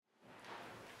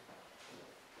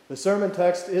The sermon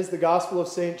text is the Gospel of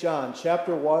St. John,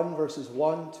 chapter 1, verses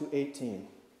 1 to 18.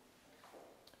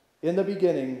 In the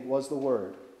beginning was the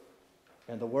Word,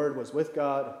 and the Word was with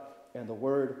God, and the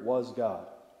Word was God.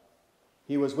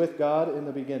 He was with God in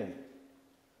the beginning.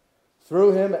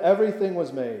 Through him everything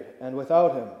was made, and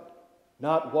without him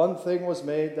not one thing was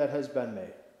made that has been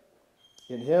made.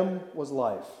 In him was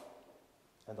life,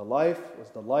 and the life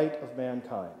was the light of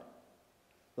mankind.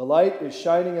 The light is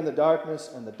shining in the darkness,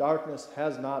 and the darkness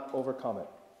has not overcome it.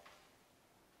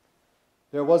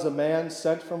 There was a man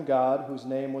sent from God whose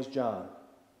name was John.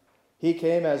 He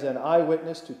came as an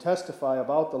eyewitness to testify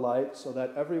about the light, so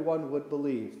that everyone would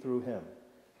believe through him.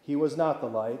 He was not the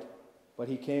light, but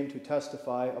he came to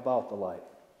testify about the light.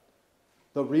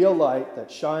 The real light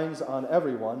that shines on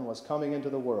everyone was coming into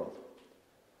the world.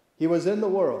 He was in the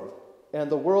world, and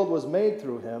the world was made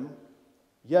through him,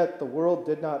 yet the world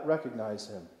did not recognize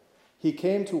him. He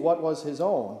came to what was his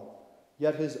own,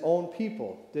 yet his own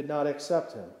people did not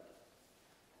accept him.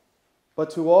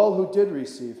 But to all who did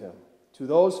receive him, to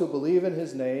those who believe in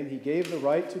his name, he gave the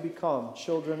right to become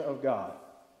children of God.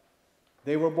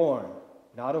 They were born,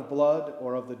 not of blood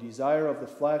or of the desire of the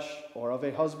flesh or of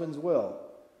a husband's will,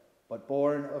 but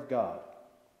born of God.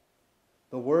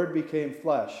 The Word became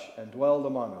flesh and dwelled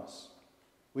among us.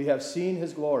 We have seen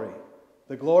his glory,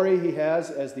 the glory he has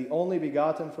as the only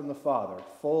begotten from the Father,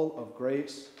 full of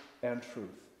grace and truth.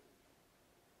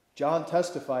 John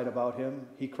testified about him.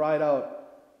 He cried out,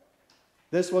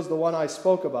 "This was the one I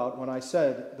spoke about when I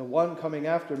said, 'The one coming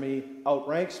after me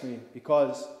outranks me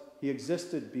because he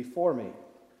existed before me.'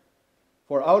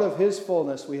 For out of his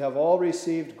fullness we have all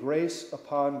received grace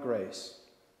upon grace.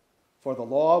 For the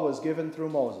law was given through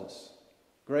Moses.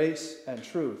 Grace and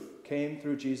truth came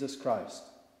through Jesus Christ.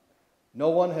 No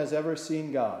one has ever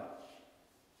seen God.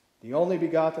 The only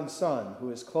begotten Son, who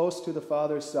is close to the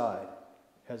Father's side,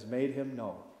 has made him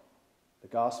known." The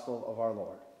Gospel of our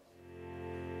Lord.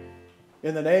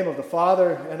 In the name of the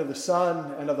Father, and of the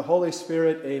Son, and of the Holy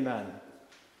Spirit, amen.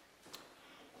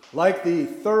 Like the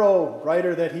thorough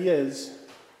writer that he is,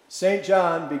 St.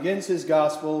 John begins his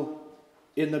Gospel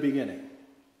in the beginning.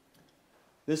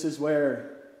 This is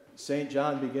where St.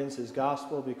 John begins his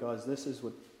Gospel because this is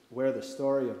where the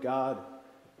story of God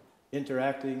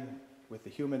interacting with the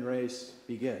human race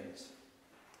begins.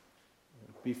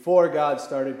 Before God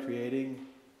started creating,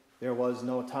 there was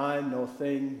no time, no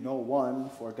thing, no one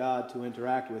for God to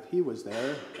interact with. He was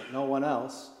there, but no one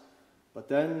else. But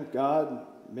then God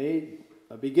made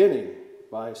a beginning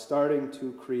by starting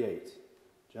to create.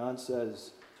 John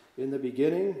says, "In the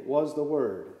beginning was the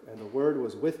Word, and the Word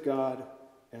was with God,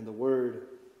 and the Word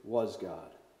was God."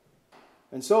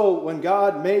 And so when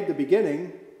God made the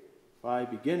beginning, by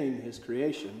beginning his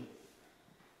creation,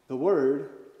 the Word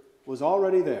was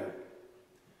already there.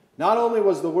 Not only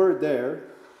was the Word there,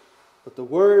 but the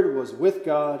Word was with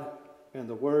God, and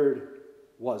the Word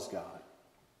was God.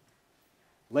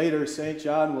 Later, St.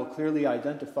 John will clearly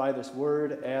identify this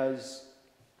Word as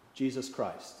Jesus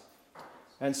Christ.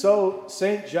 And so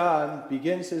St. John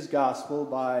begins his Gospel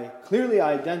by clearly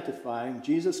identifying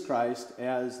Jesus Christ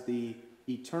as the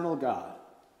eternal God,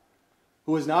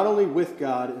 who is not only with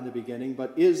God in the beginning,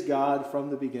 but is God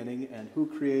from the beginning, and who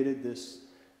created this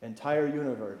entire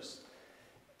universe.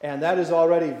 And that is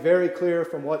already very clear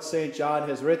from what St. John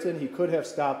has written. He could have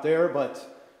stopped there, but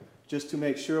just to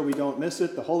make sure we don't miss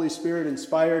it, the Holy Spirit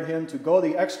inspired him to go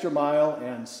the extra mile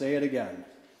and say it again.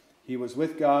 He was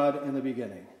with God in the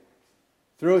beginning.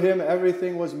 Through him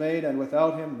everything was made, and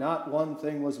without him not one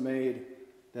thing was made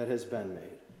that has been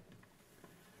made.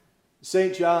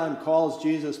 St. John calls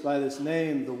Jesus by this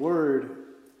name, the Word,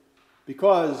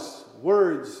 because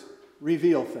words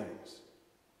reveal things.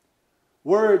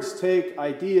 Words take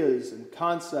ideas and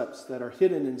concepts that are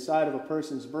hidden inside of a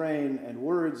person's brain, and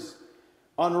words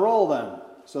unroll them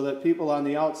so that people on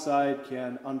the outside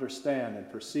can understand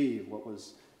and perceive what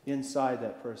was inside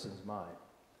that person's mind.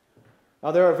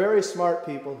 Now, there are very smart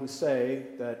people who say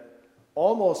that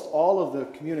almost all of the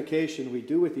communication we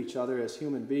do with each other as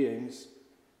human beings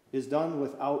is done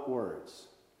without words.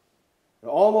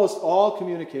 Almost all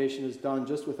communication is done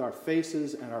just with our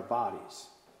faces and our bodies.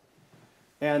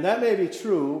 And that may be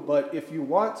true, but if you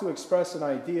want to express an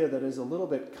idea that is a little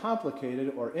bit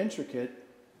complicated or intricate,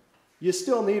 you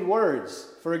still need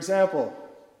words. For example,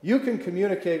 you can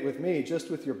communicate with me just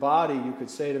with your body. You could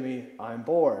say to me, "I'm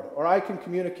bored." Or I can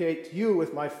communicate to you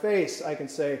with my face. I can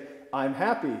say, "I'm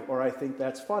happy," or "I think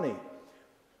that's funny."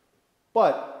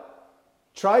 But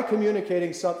try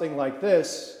communicating something like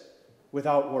this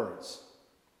without words.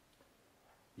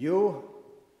 You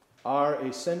are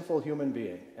a sinful human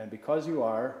being, and because you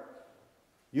are,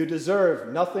 You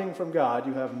deserve nothing from God.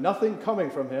 You have nothing coming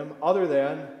from him other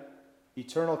than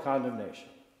eternal condemnation.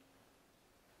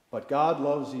 But God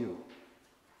loves you,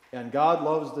 and God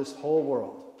loves this whole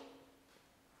world.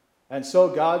 And so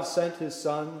God sent his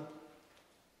Son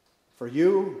for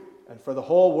you and for the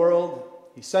whole world.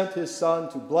 He sent his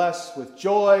Son to bless with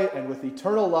joy and with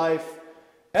eternal life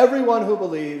everyone who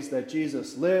believes that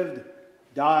Jesus lived,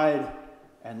 died,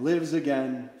 and lives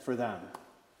again for them.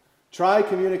 Try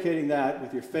communicating that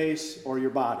with your face or your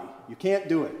body. You can't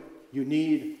do it. You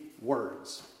need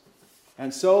words.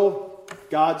 And so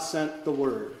God sent the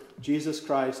Word, Jesus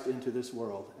Christ, into this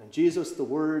world. And Jesus, the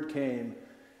Word, came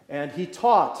and he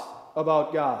taught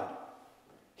about God.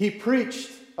 He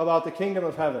preached about the kingdom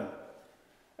of heaven.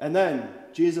 And then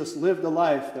Jesus lived a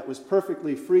life that was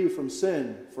perfectly free from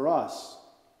sin for us.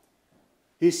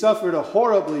 He suffered a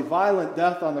horribly violent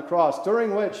death on the cross,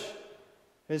 during which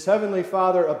his heavenly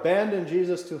Father abandoned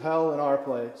Jesus to hell in our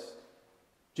place.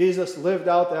 Jesus lived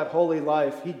out that holy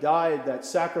life. He died that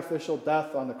sacrificial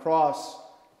death on the cross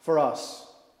for us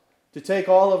to take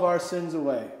all of our sins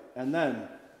away. And then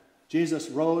Jesus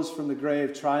rose from the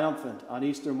grave triumphant on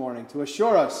Easter morning to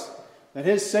assure us that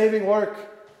his saving work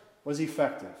was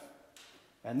effective.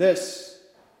 And this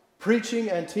preaching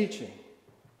and teaching,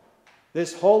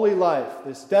 this holy life,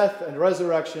 this death and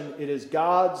resurrection, it is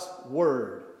God's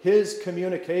word, his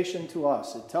communication to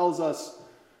us. It tells us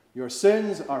your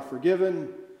sins are forgiven,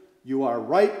 you are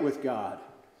right with God,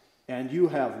 and you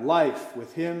have life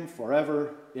with him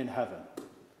forever in heaven.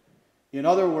 In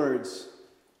other words,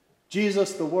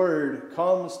 Jesus the Word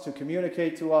comes to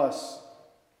communicate to us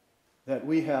that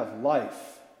we have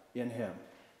life in him.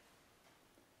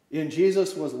 In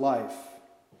Jesus was life,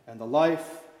 and the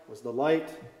life was the light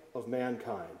of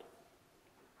mankind.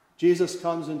 Jesus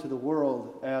comes into the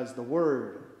world as the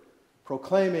Word,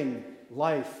 proclaiming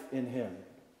life in him.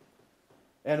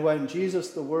 And when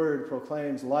Jesus the Word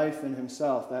proclaims life in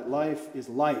himself, that life is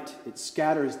light. It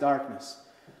scatters darkness.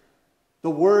 The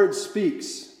Word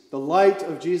speaks. The light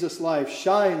of Jesus' life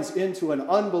shines into an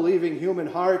unbelieving human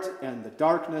heart, and the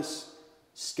darkness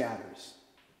scatters.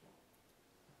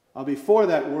 Now, before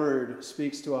that Word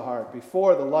speaks to a heart,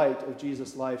 before the light of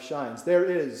Jesus' life shines, there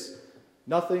is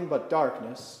nothing but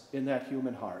darkness in that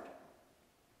human heart.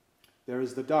 There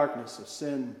is the darkness of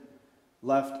sin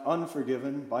left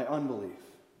unforgiven by unbelief.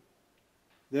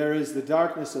 There is the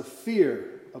darkness of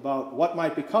fear about what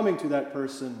might be coming to that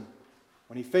person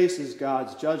when he faces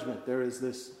God's judgment. There is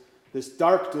this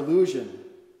dark delusion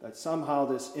that somehow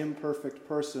this imperfect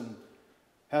person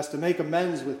has to make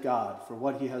amends with God for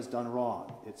what he has done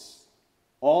wrong. It's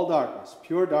all darkness,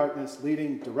 pure darkness,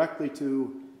 leading directly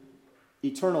to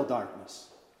eternal darkness.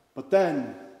 But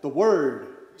then the Word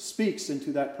speaks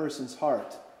into that person's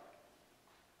heart.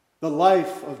 The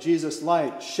life of Jesus'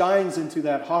 light shines into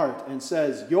that heart and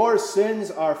says, your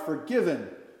sins are forgiven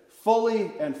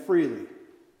fully and freely.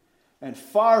 And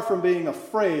far from being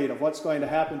afraid of what's going to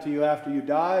happen to you after you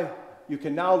die, you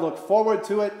can now look forward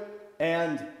to it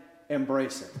and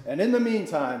embrace it. And in the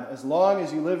meantime, as long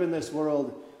as you live in this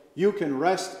world, you can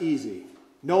rest easy,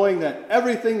 knowing that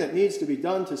everything that needs to be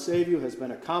done to save you has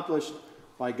been accomplished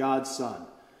by God's Son.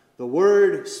 The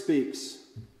Word speaks.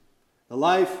 The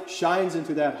life shines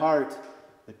into that heart.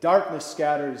 The darkness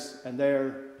scatters, and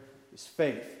there is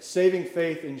faith, saving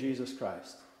faith in Jesus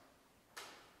Christ.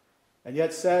 And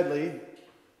yet, sadly,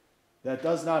 that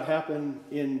does not happen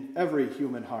in every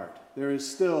human heart. There is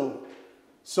still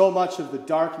so much of the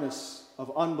darkness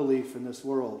of unbelief in this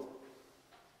world,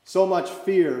 so much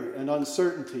fear and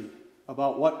uncertainty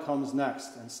about what comes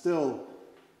next, and still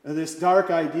this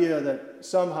dark idea that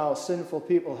somehow sinful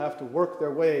people have to work their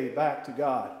way back to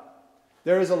God.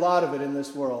 There is a lot of it in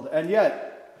this world, and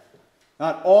yet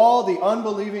not all the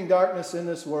unbelieving darkness in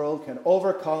this world can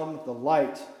overcome the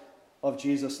light of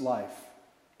Jesus' life.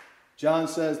 John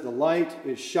says the light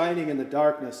is shining in the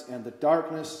darkness, and the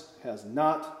darkness has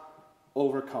not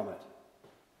overcome it.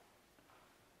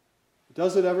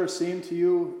 Does it ever seem to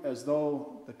you as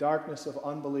though the darkness of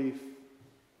unbelief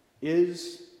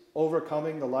is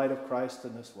overcoming the light of Christ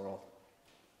in this world?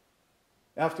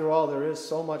 After all, there is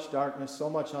so much darkness, so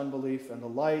much unbelief, and the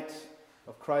light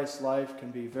of Christ's life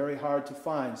can be very hard to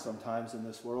find sometimes in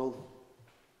this world.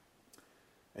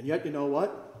 And yet, you know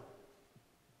what?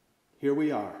 Here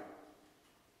we are,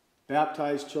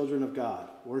 baptized children of God,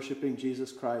 worshiping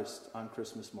Jesus Christ on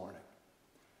Christmas morning.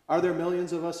 Are there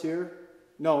millions of us here?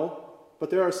 No, but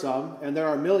there are some, and there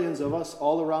are millions of us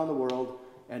all around the world,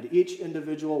 and each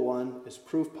individual one is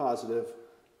proof positive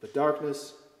the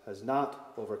darkness has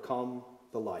not overcome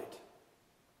the light.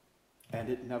 And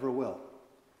it never will.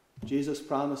 Jesus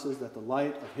promises that the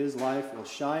light of his life will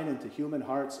shine into human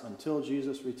hearts until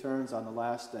Jesus returns on the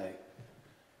last day.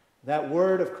 That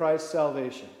word of Christ's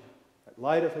salvation, that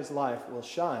light of his life, will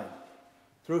shine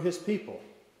through his people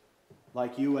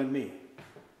like you and me.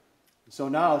 So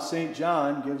now St.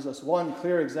 John gives us one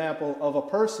clear example of a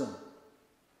person,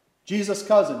 Jesus'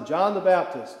 cousin, John the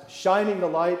Baptist, shining the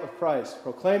light of Christ,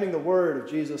 proclaiming the word of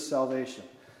Jesus' salvation.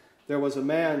 There was a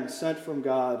man sent from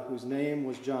God whose name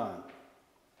was John.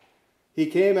 He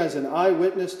came as an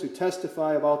eyewitness to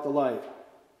testify about the light,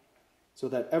 so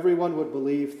that everyone would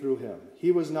believe through him.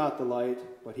 He was not the light,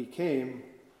 but he came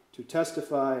to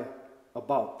testify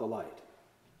about the light.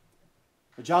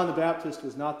 But John the Baptist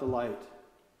was not the light.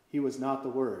 He was not the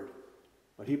word,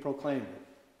 but he proclaimed it.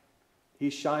 He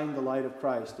shined the light of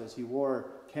Christ as he wore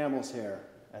camel's hair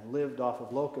and lived off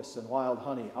of locusts and wild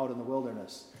honey out in the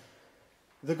wilderness.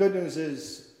 The good news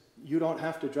is you don't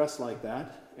have to dress like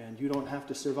that, and you don't have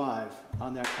to survive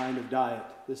on that kind of diet.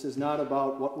 This is not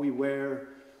about what we wear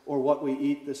or what we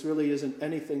eat. This really isn't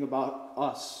anything about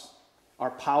us,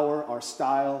 our power, our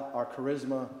style, our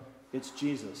charisma. It's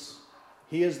Jesus.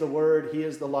 He is the Word. He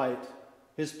is the light.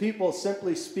 His people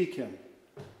simply speak him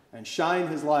and shine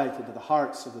his light into the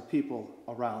hearts of the people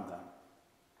around them.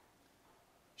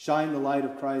 Shine the light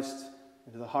of Christ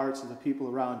into the hearts of the people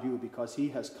around you, because he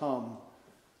has come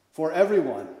for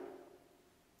everyone.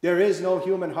 There is no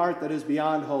human heart that is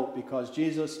beyond hope, because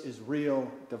Jesus is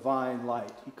real divine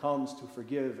light. He comes to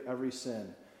forgive every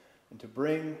sin and to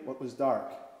bring what was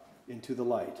dark into the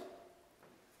light.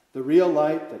 The real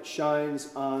light that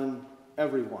shines on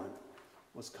everyone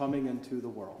was coming into the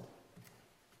world.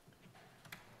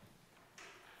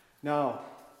 Now,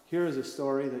 here is a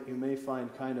story that you may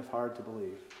find kind of hard to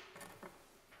believe.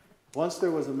 Once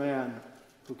there was a man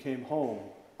who came home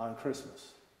on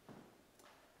Christmas.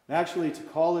 Actually, to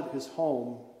call it his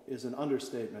home is an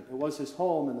understatement. It was his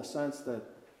home in the sense that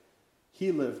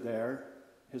he lived there,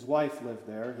 his wife lived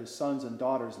there, his sons and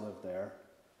daughters lived there.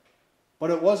 But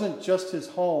it wasn't just his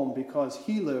home because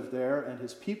he lived there and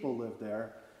his people lived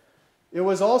there. It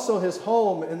was also his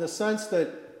home in the sense that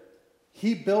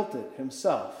he built it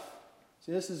himself.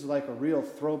 See, this is like a real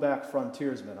throwback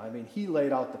frontiersman. I mean, he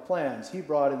laid out the plans, he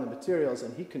brought in the materials,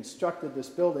 and he constructed this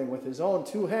building with his own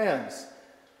two hands.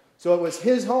 So it was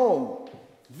his home,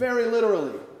 very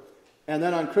literally. And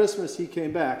then on Christmas he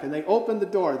came back, and they opened the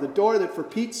door that for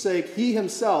Pete's sake he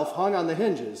himself hung on the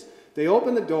hinges. They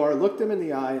opened the door, looked him in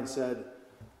the eye, and said,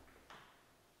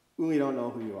 "We don't know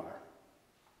who you are.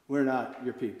 We're not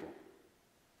your people."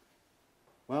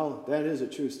 Well, that is a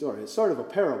true story. It's sort of a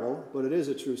parable, but it is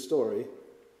a true story.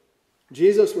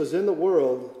 Jesus was in the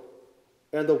world,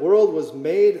 and the world was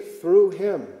made through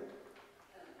him.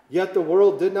 Yet the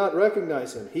world did not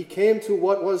recognize him. He came to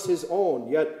what was his own,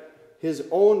 yet his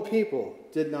own people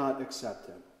did not accept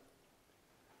him.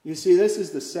 You see, this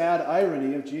is the sad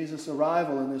irony of Jesus'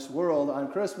 arrival in this world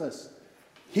on Christmas.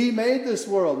 He made this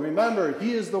world. Remember,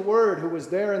 he is the Word who was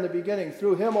there in the beginning.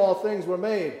 Through him all things were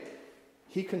made.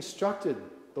 He constructed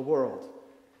the world.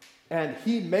 And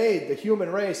he made the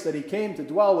human race that he came to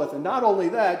dwell with. And not only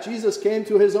that, Jesus came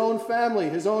to his own family,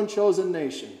 his own chosen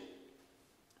nation.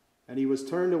 And he was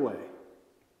turned away.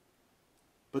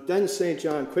 But then St.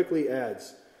 John quickly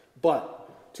adds,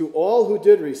 "But to all who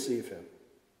did receive him,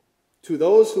 to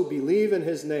those who believe in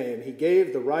his name, he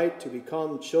gave the right to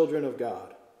become children of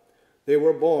God. They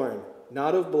were born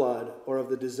not of blood or of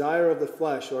the desire of the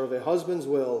flesh or of a husband's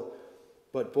will,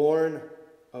 but born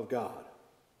of God."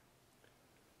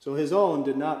 So his own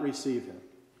did not receive him.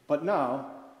 But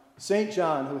now, St.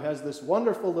 John, who has this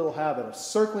wonderful little habit of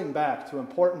circling back to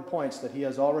important points that he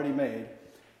has already made,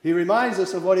 he reminds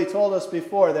us of what he told us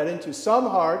before, that into some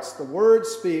hearts the word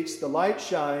speaks, the light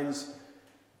shines,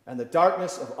 and the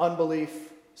darkness of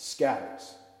unbelief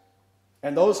scatters.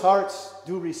 And those hearts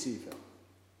do receive him.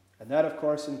 And that, of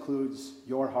course, includes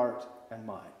your heart and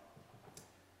mine.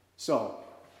 So,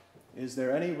 is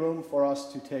there any room for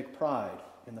us to take pride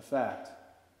in the fact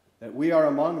that we are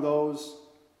among those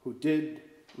who did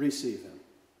receive him?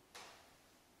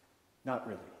 Not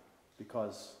really.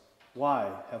 Because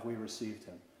why have we received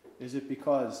him? Is it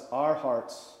because our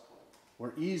hearts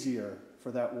were easier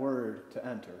for that word to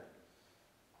enter?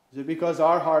 Is it because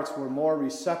our hearts were more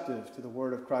receptive to the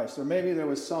word of Christ? Or maybe there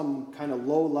was some kind of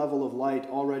low level of light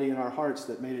already in our hearts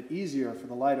that made it easier for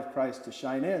the light of Christ to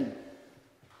shine in?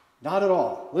 Not at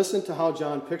all. Listen to how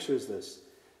John pictures this.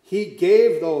 He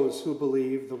gave those who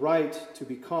believe the right to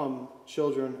become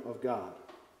children of God.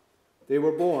 They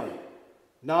were born,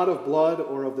 not of blood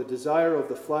or of the desire of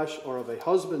the flesh or of a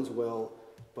husband's will,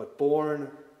 but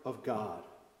born of God.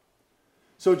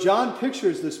 So John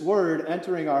pictures this word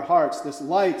entering our hearts, this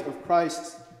light of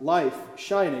Christ's life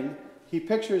shining. He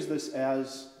pictures this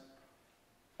as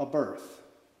a birth.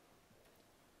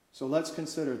 So let's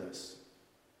consider this.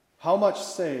 How much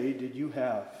say did you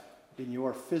have in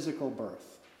your physical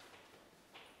birth?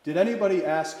 Did anybody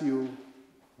ask you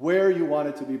where you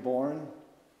wanted to be born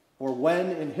or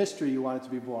when in history you wanted to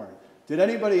be born? Did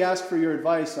anybody ask for your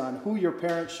advice on who your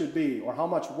parents should be or how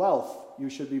much wealth you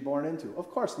should be born into? Of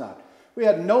course not. We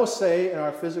had no say in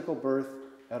our physical birth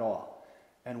at all.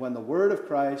 And when the word of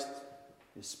Christ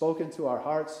is spoken to our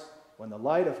hearts, when the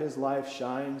light of his life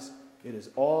shines, it is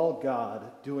all God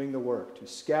doing the work to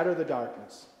scatter the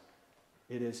darkness.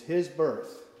 It is his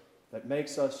birth that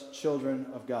makes us children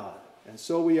of God. And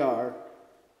so we are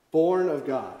born of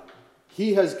God.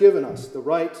 He has given us the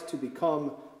right to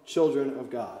become children of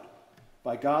God.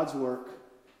 By God's work,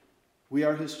 we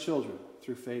are his children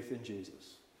through faith in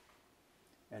Jesus.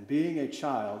 And being a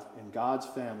child in God's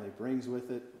family brings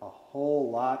with it a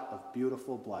whole lot of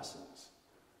beautiful blessings.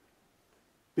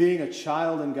 Being a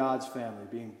child in God's family,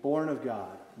 being born of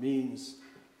God, means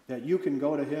that you can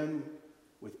go to him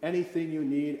with anything you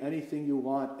need, anything you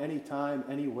want, anytime,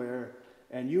 anywhere,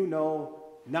 and you know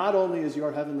not only is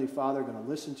your heavenly Father going to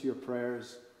listen to your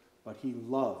prayers, but he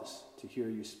loves to hear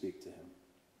you speak to him.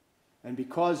 And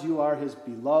because you are his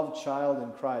beloved child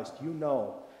in Christ, you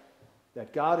know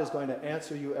that God is going to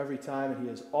answer you every time, and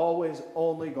he is always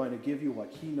only going to give you what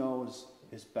he knows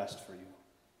is best for you.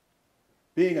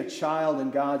 Being a child in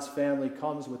God's family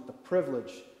comes with the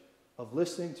privilege of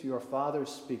listening to your Father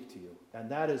speak to you.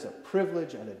 And that is a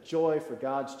privilege and a joy for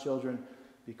God's children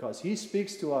because he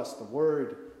speaks to us the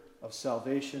word of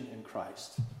salvation in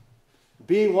Christ.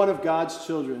 Being one of God's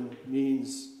children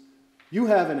means you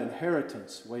have an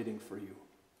inheritance waiting for you.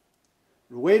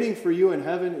 Waiting for you in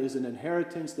heaven is an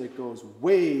inheritance that goes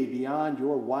way beyond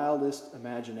your wildest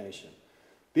imagination.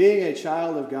 Being a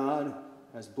child of God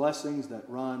has blessings that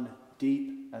run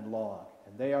deep and long,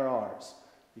 and they are ours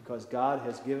because God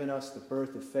has given us the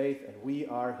birth of faith, and we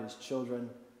are his children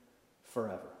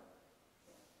forever.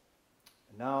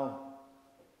 And now,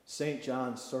 St.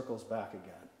 John circles back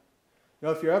again. You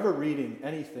know, if you're ever reading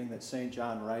anything that St.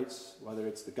 John writes, whether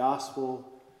it's the gospel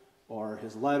or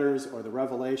his letters or the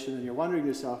Revelation, and you're wondering to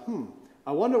yourself,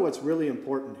 I wonder what's really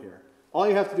important here. All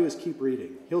you have to do is keep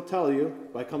reading. He'll tell you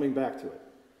by coming back to it.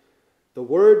 The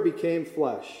Word became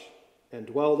flesh and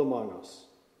dwelled among us.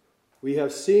 We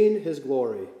have seen his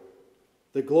glory,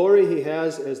 the glory he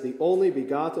has as the only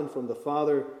begotten from the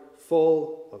Father,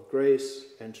 full of grace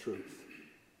and truth.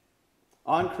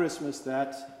 On Christmas,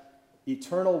 that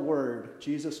eternal Word,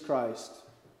 Jesus Christ,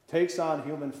 takes on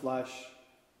human flesh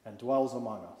and dwells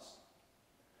among us.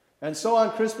 And so on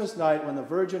Christmas night, when the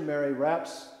Virgin Mary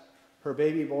wraps her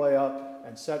baby boy up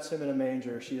and sets him in a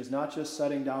manger, she is not just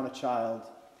setting down a child,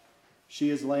 she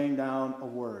is laying down a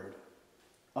word,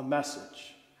 a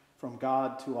message from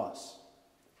God to us.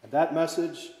 And that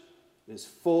message is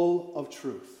full of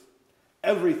truth.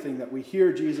 Everything that we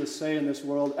hear Jesus say in this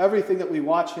world, everything that we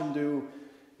watch him do,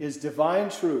 is divine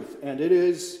truth, and it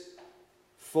is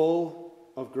full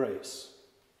of grace.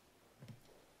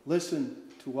 Listen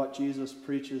to what Jesus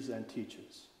preaches and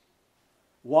teaches.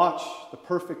 Watch the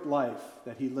perfect life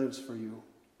that he lives for you.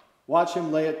 Watch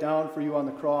him lay it down for you on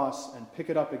the cross and pick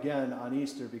it up again on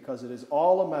Easter, because it is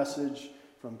all a message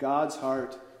from God's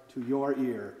heart to your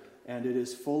ear, and it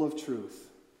is full of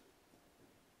truth.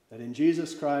 That in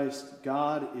Jesus Christ,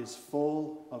 God is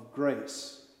full of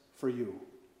grace for you.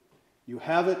 You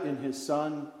have it in his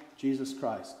Son, Jesus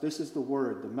Christ. This is the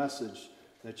word, the message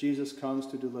that Jesus comes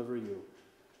to deliver you.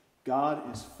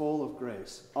 God is full of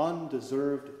grace,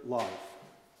 undeserved love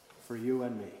for you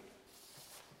and me.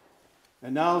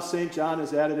 And now St. John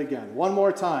is at it again. One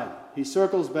more time, he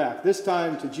circles back, this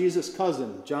time to Jesus'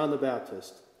 cousin, John the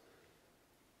Baptist.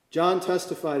 John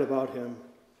testified about him.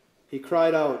 He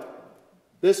cried out,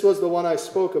 "This was the one I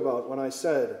spoke about when I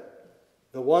said,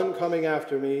 'The one coming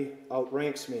after me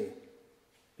outranks me,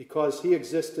 because he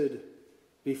existed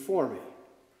before me.'"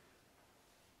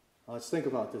 Now let's think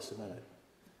about this a minute.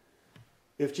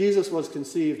 If Jesus was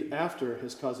conceived after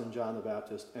his cousin John the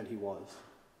Baptist, and he was,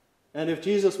 and if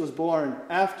Jesus was born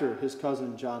after his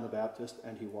cousin John the Baptist,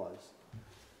 and he was,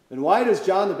 then why does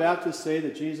John the Baptist say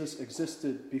that Jesus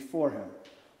existed before him?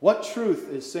 What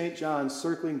truth is St. John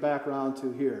circling back around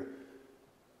to here?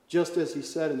 Just as he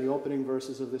said in the opening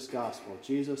verses of this gospel,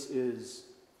 Jesus is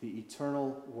the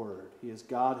eternal Word. He is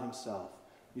God himself.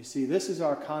 You see, this is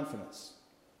our confidence,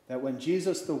 that when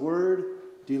Jesus the Word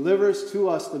delivers to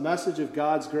us the message of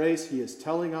God's grace, he is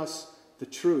telling us the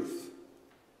truth,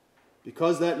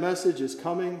 because that message is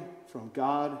coming from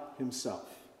God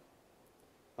himself.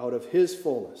 out of his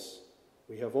fullness,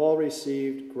 we have all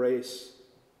received grace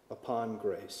upon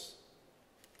grace.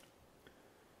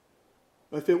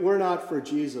 If it were not for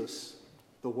Jesus,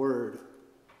 the Word,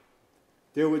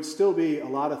 there would still be a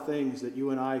lot of things that you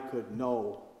and I could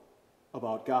know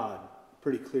about God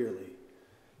pretty clearly.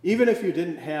 Even if you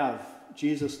didn't have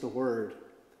Jesus, the Word,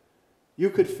 you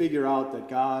could figure out that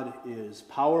God is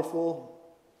powerful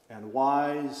and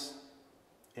wise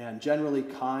and generally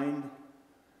kind.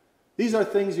 These are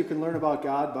things you can learn about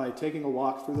God by taking a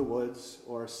walk through the woods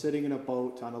or sitting in a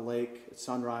boat on a lake at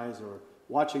sunrise or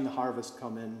watching the harvest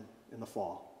come in the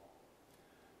fall.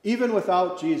 Even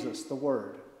without Jesus, the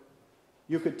Word,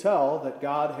 you could tell that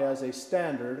God has a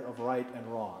standard of right and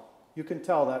wrong. You can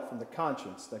tell that from the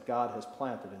conscience that God has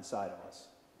planted inside of us.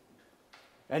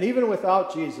 And even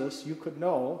without Jesus, you could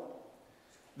know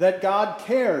that God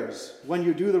cares when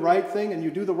you do the right thing and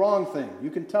you do the wrong thing. You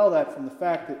can tell that from the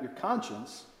fact that your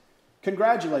conscience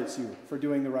congratulates you for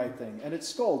doing the right thing and it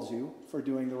scolds you for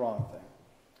doing the wrong thing.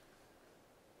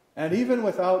 And even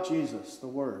without Jesus, the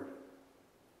Word,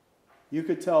 you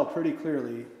could tell pretty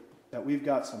clearly that we've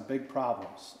got some big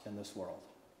problems in this world.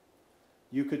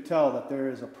 You could tell that there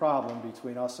is a problem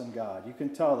between us and God. You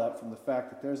can tell that from the fact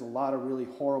that there's a lot of really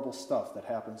horrible stuff that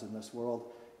happens in this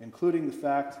world, including the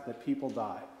fact that people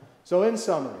die. So in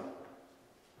summary,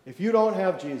 if you don't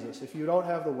have Jesus, if you don't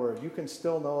have the Word, you can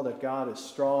still know that God is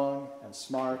strong and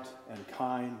smart and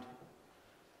kind.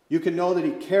 You can know that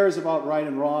he cares about right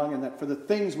and wrong and that for the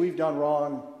things we've done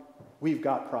wrong, we've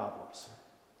got problems.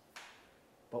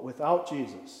 But without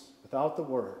Jesus, without the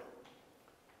Word,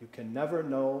 you can never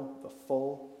know the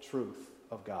full truth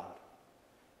of God.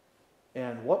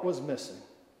 And what was missing?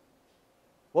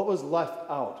 What was left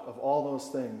out of all those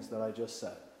things that I just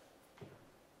said?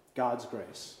 God's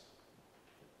grace.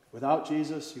 Without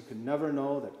Jesus, you can never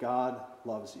know that God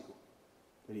loves you,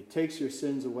 that he takes your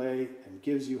sins away and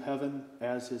gives you heaven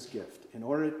as his gift. In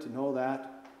order to know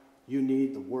that, you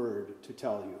need the Word to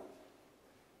tell you.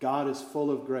 God is full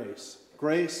of grace,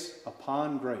 grace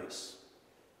upon grace.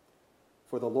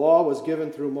 For the law was given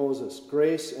through Moses.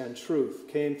 Grace and truth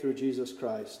came through Jesus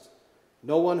Christ.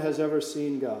 No one has ever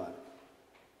seen God.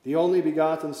 The only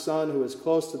begotten Son, who is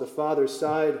close to the Father's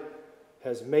side,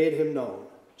 has made him known.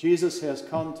 Jesus has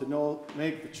come to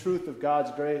make the truth of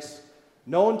God's grace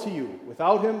known to you.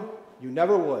 Without him, you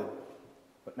never would,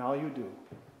 but now you do.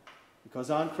 Because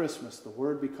on Christmas, the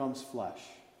Word becomes flesh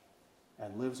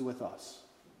and lives with us.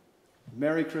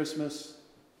 Merry Christmas.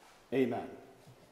 Amen.